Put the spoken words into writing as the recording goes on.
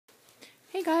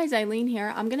Hey guys, Eileen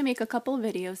here. I'm going to make a couple of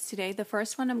videos today. The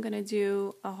first one I'm going to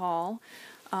do a haul.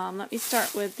 Let me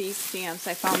start with these stamps.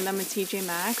 I found them at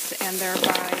TJMaxx and they're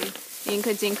by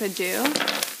Inka Dinka Do,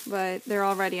 but they're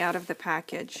already out of the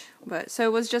package. So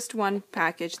it was just one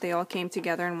package. They all came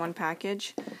together in one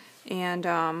package. And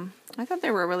I thought they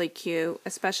were really cute,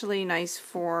 especially nice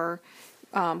for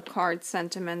card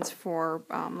sentiments for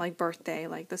like birthday.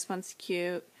 Like this one's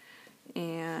cute.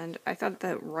 And I thought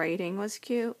the writing was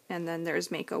cute. And then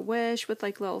there's Make a Wish with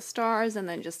like little stars, and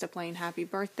then just a plain happy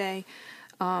birthday.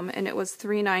 And it was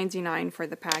 $3.99 for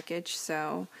the package.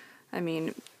 So, I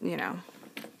mean, you know,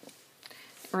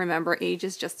 remember, age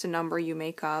is just a number you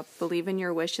make up. Believe in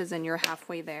your wishes and you're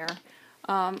halfway there.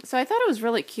 So I thought it was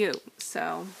really cute.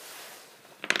 So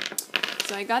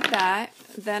I got that.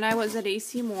 Then I was at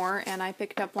AC Moore and I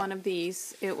picked up one of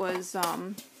these. It was,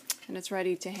 and it's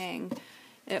ready to hang.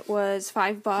 It was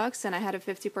 $5 and I had a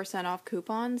 50% off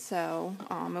coupon, so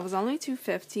it was only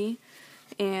 $2.50,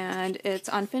 and it's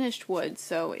unfinished wood,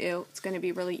 so it's going to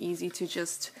be really easy to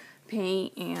just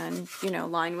paint and, you know,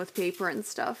 line with paper and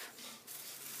stuff.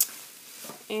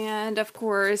 And of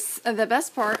course, the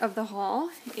best part of the haul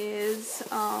is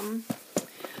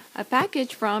a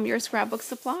package from your Scrapbook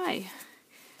supply.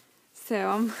 So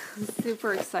I'm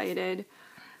super excited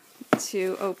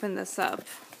to open this up.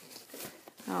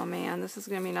 Oh man, this is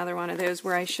going to be another one of those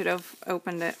where I should have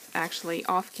opened it actually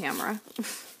off camera.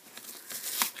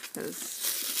 Because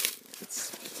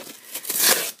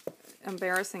it's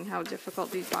embarrassing how difficult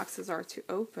these boxes are to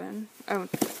open. Oh,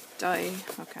 die.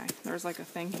 Okay, there's like a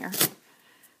thing here.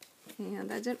 And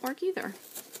that didn't work either.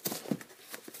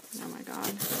 Oh my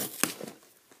god.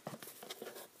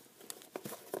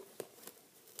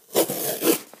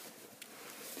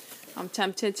 I'm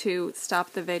tempted to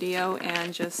stop the video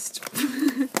and just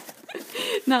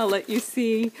not let you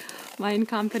see my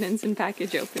incompetence in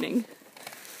package opening.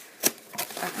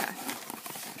 Okay.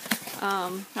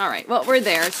 Alright, well, we're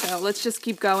there, so let's just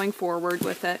keep going forward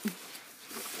with it.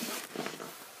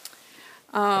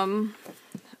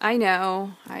 I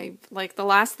know, like the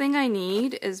last thing I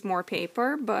need is more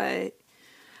paper, but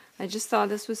I just thought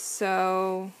this was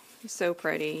so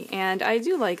pretty. And I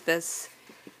do like this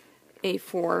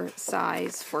A4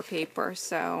 size for paper,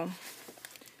 so,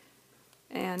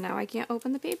 and now I can't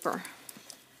open the paper.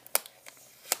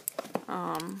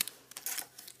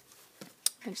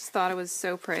 I just thought it was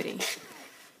so pretty.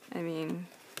 I mean,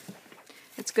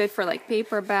 it's good for like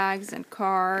paper bags and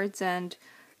cards and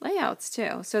layouts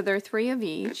too. So there are 3 of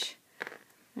each,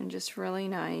 and just really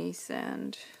nice,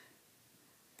 and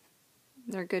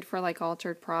they're good for like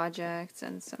altered projects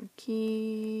and some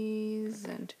keys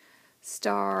and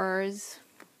stars.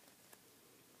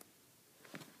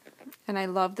 And I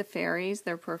love the fairies.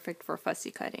 They're perfect for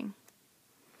fussy cutting.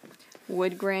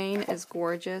 Wood grain is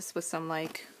gorgeous with some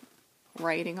like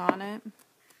writing on it.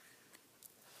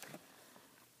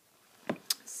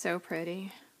 So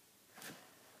pretty.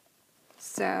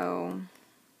 So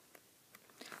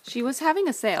she was having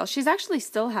a sale. She's actually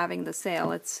still having the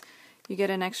sale. It's, you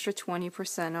get an extra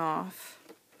 20% off.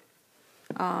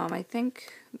 I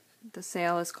think the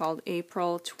sale is called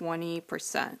April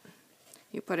 20%.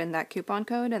 You put in that coupon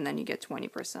code and then you get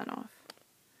 20% off.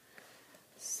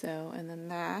 So, and then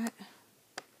that.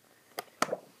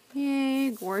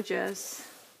 Yay, gorgeous.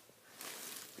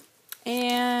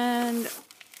 And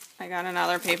I got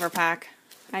another paper pack.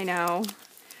 I know.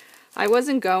 I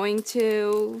wasn't going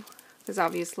to, because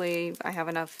obviously I have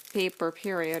enough paper,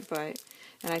 period,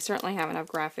 and I certainly have enough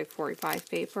graphic 45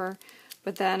 paper.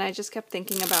 But then I just kept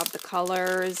thinking about the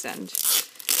colors and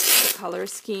the color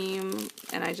scheme,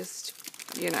 and I just,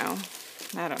 you know,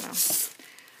 I don't know.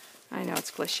 I know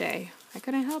it's cliche. I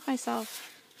couldn't help myself.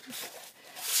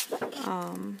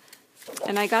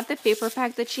 And I got the paper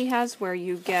pack that she has where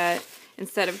you get,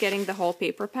 instead of getting the whole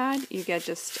paper pad, you get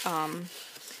just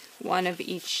one of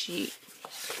each sheet.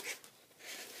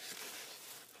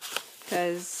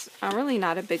 Because I'm really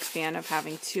not a big fan of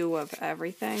having 2 of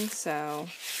everything, so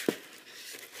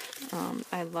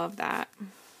I love that.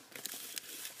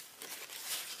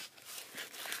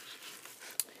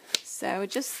 So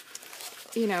just,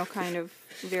 you know, kind of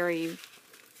very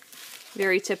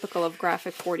typical of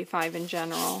graphic 45 in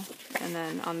general. And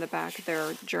then on the back there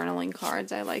are journaling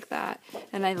cards. I like that.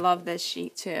 And I love this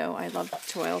sheet too. I love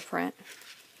toil print.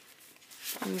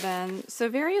 And then, so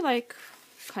very like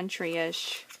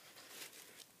country-ish.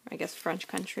 I guess French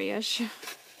country-ish.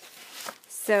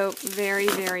 So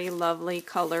very lovely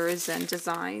colors and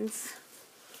designs.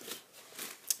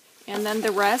 And then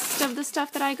the rest of the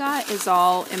stuff that I got is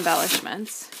all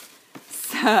embellishments.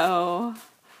 So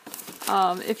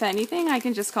If anything, I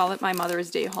can just call it my Mother's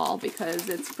Day haul because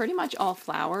it's pretty much all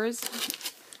flowers.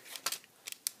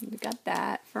 We got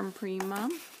that from Prima.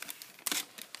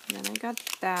 And then I got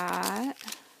that.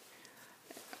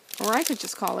 Or I could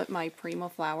just call it my Prima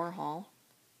flower haul,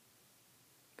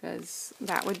 because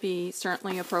that would be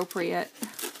certainly appropriate.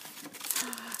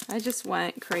 I just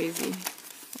went crazy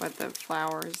with the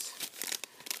flowers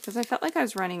because I felt like I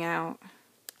was running out.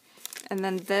 And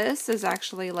then this is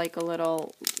actually like a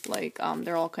little, like,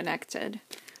 they're all connected.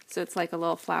 So it's like a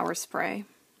little flower spray.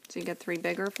 So you get 3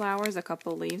 bigger flowers, a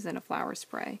couple leaves, and a flower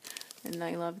spray. And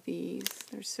I love these.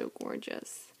 They're so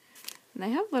gorgeous. And they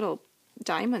have little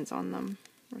diamonds on them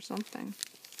or something.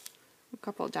 A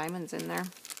couple of diamonds in there.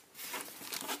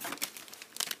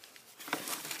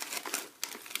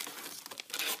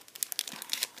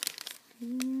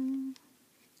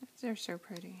 They're so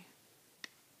pretty.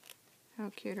 How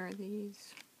cute are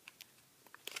these?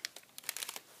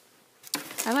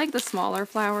 I like the smaller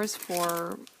flowers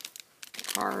for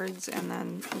cards, and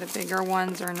then the bigger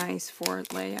ones are nice for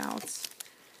layouts.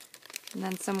 And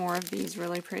then some more of these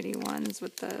really pretty ones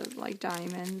with the like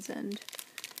diamonds, and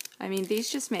I mean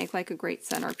these just make like a great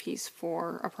centerpiece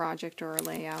for a project or a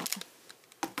layout.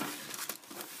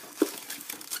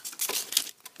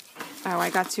 Oh,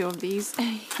 I got 2 of these.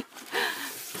 They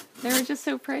were just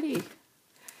so pretty.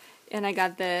 And I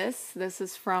got this. This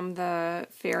is from the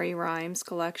Fairy Rhymes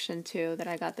collection too that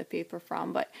I got the paper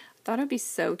from. But I thought it'd be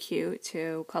so cute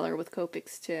to color with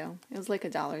Copics too. It was like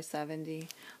 $1.70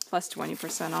 plus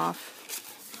 20%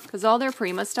 off. Because all their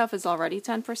Prima stuff is already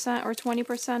 10% or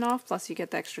 20% off. Plus you get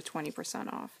the extra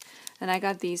 20% off. And I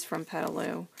got these from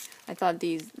Petaloo. I thought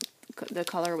the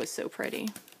color was so pretty.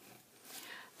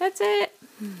 That's it.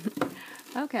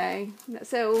 Okay.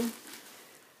 So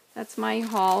that's my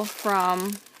haul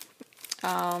from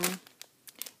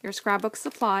your Scrapbook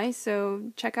Supply.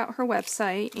 So check out her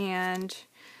website, and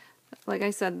like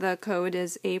I said, the code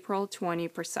is April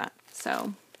 20%.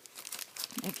 So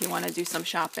if you want to do some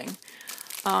shopping.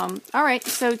 Alright,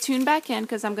 so tune back in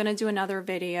because I'm going to do another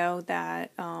video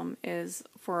that is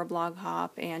for a blog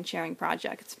hop and sharing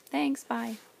projects. Thanks,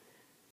 bye.